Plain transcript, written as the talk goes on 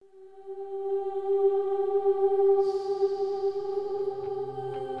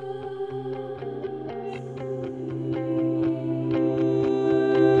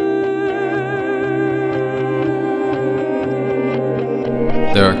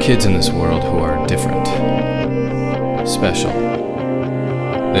kids in this world who are different, special.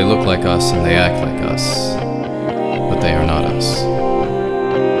 They look like us and they act like us, but they are not us.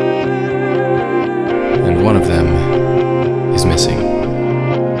 And one of them is missing.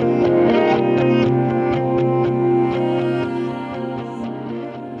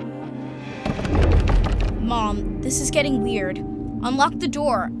 Mom, this is getting weird. Unlock the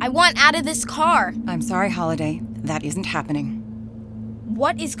door. I want out of this car. I'm sorry, Holiday. That isn't happening.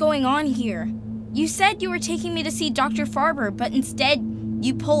 What is going on here? You said you were taking me to see Dr. Farber, but instead,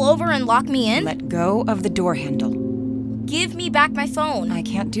 you pull over and lock me in? Let go of the door handle. Give me back my phone. I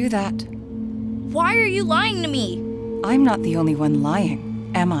can't do that. Why are you lying to me? I'm not the only one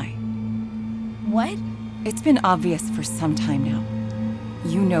lying, am I? What? It's been obvious for some time now.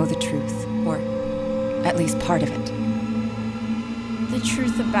 You know the truth, or at least part of it. The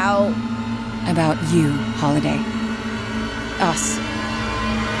truth about... About you, Holiday. Us.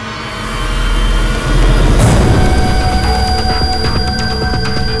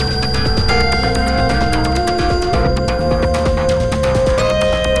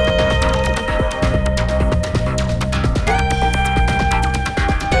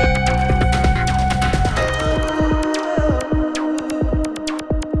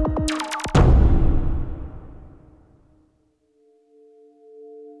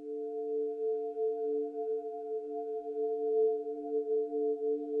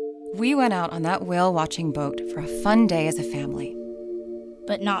 We went out on that whale-watching boat for a fun day as a family.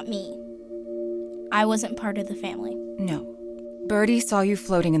 But not me. I wasn't part of the family. No. Birdie saw you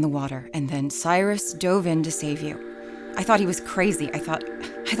floating in the water, and then Cyrus dove in to save you. I thought he was crazy. I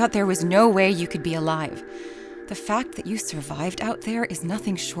thought there was no way you could be alive. The fact that you survived out there is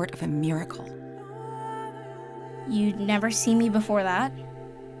nothing short of a miracle. You'd never seen me before that?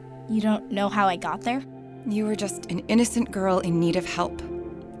 You don't know how I got there? You were just an innocent girl in need of help.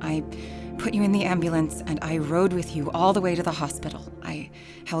 I put you in the ambulance, and I rode with you all the way to the hospital. I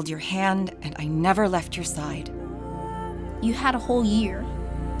held your hand, and I never left your side. You had a whole year.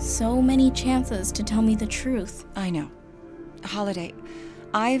 So many chances to tell me the truth. I know. Holiday,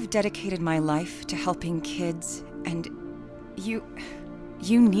 I've dedicated my life to helping kids, and you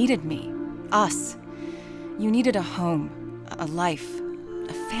needed me. Us. You needed a home, a life,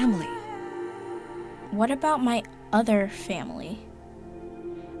 a family. What about my other family?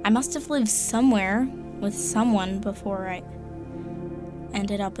 I must have lived somewhere with someone before I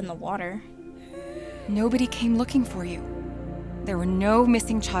ended up in the water. Nobody came looking for you. There were no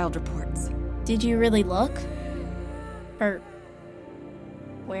missing child reports. Did you really look? Or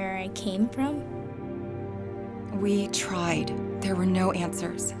where I came from? We tried. There were no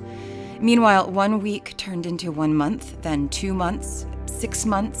answers. Meanwhile, 1 week turned into 1 month, then 2 months, 6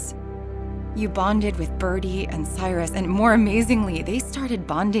 months. You bonded with Birdie and Cyrus, and more amazingly, they started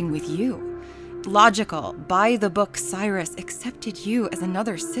bonding with you. Logical, by-the-book Cyrus accepted you as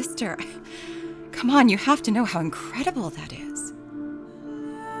another sister. Come on, you have to know how incredible that is.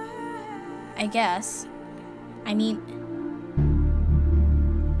 I guess. I mean,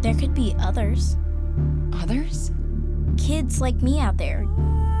 there could be others. Others? Kids like me out there.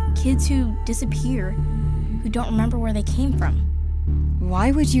 Kids who disappear, who don't remember where they came from.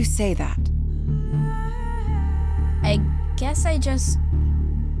 Why would you say that? I guess I just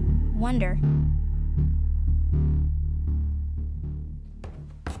wonder.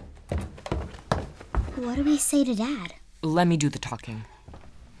 What do we say to Dad? Let me do the talking.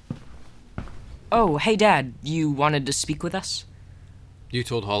 Oh, hey Dad, you wanted to speak with us? You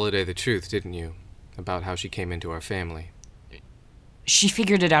told Holiday the truth, didn't you? About how she came into our family. She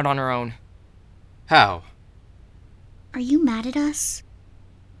figured it out on her own. How? Are you mad at us?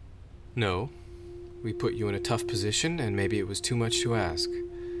 No. We put you in a tough position, and maybe it was too much to ask.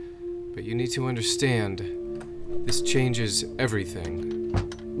 But you need to understand, this changes everything.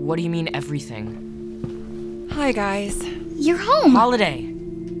 What do you mean, everything? Hi, guys. You're home! Holiday!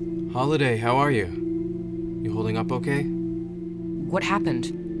 Holiday, how are you? You holding up okay? What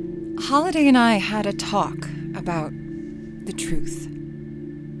happened? Holiday and I had a talk about the truth.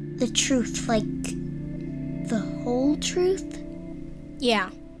 The truth, like the whole truth? Yeah.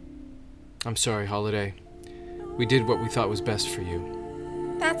 I'm sorry, Holiday. We did what we thought was best for you.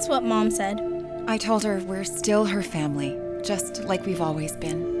 That's what Mom said. I told her we're still her family, just like we've always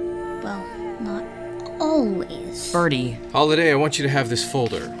been. Well, not always. Birdie. Holiday, I want you to have this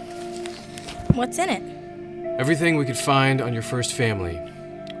folder. What's in it? Everything we could find on your first family,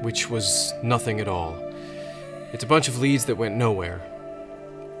 which was nothing at all. It's a bunch of leads that went nowhere.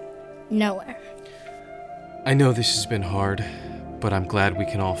 Nowhere. I know this has been hard, but I'm glad we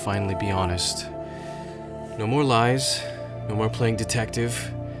can all finally be honest. No more lies, no more playing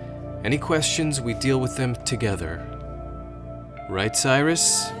detective. Any questions, we deal with them together. Right,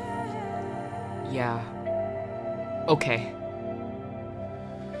 Cyrus? Yeah. Okay.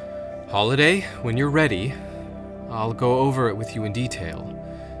 Holiday, when you're ready, I'll go over it with you in detail.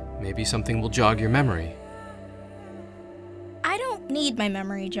 Maybe something will jog your memory. I don't need my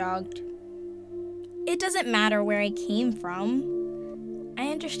memory jogged. It doesn't matter where I came from. I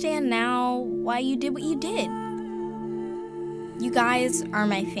understand now why you did what you did. You guys are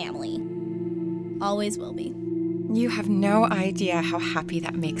my family. Always will be. You have no idea how happy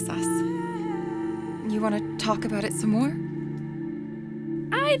that makes us. You want to talk about it some more?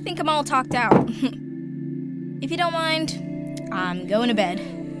 I think I'm all talked out. If you don't mind, I'm going to bed.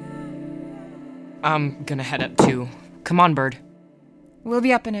 I'm gonna head up too. Come on, Bird. We'll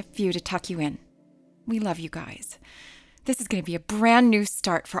be up in a few to tuck you in. We love you guys. This is going to be a brand new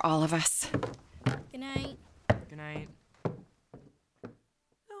start for all of us. Good night. Good night.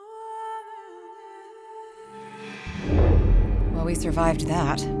 Well, we survived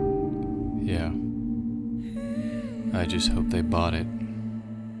that. Yeah. I just hope they bought it.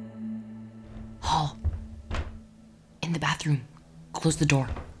 Hall. In the bathroom. Close the door.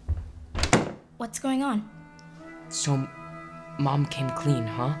 What's going on? So, Mom came clean,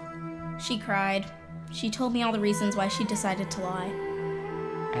 huh? She cried. She told me all the reasons why she decided to lie.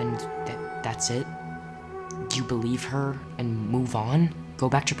 And that's it? You believe her and move on? Go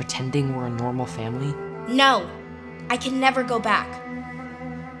back to pretending we're a normal family? No! I can never go back.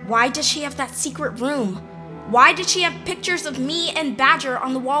 Why does she have that secret room? Why did she have pictures of me and Badger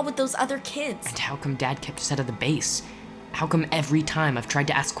on the wall with those other kids? And how come Dad kept us out of the base? How come every time I've tried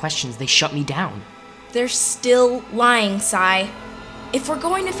to ask questions, they shut me down? They're still lying, Sai. If we're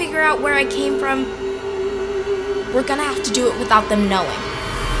going to figure out where I came from, we're gonna have to do it without them knowing.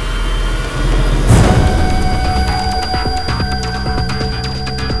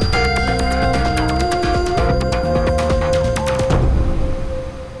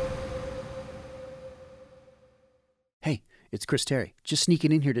 Hey, it's Chris Terry, just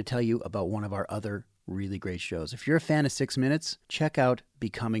sneaking in here to tell you about one of our other really great shows. If you're a fan of 6 Minutes, check out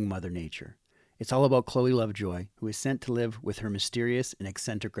Becoming Mother Nature. It's all about Chloe Lovejoy, who is sent to live with her mysterious and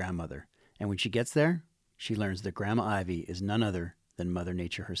eccentric grandmother. And when she gets there, she learns that Grandma Ivy is none other than Mother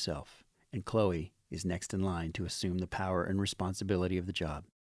Nature herself. And Chloe is next in line to assume the power and responsibility of the job.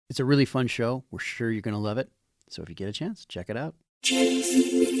 It's a really fun show. We're sure you're going to love it. So if you get a chance, check it out. Give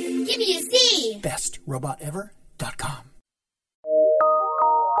me a Z! BestRobotEver.com.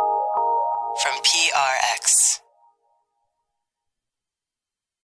 From PRX.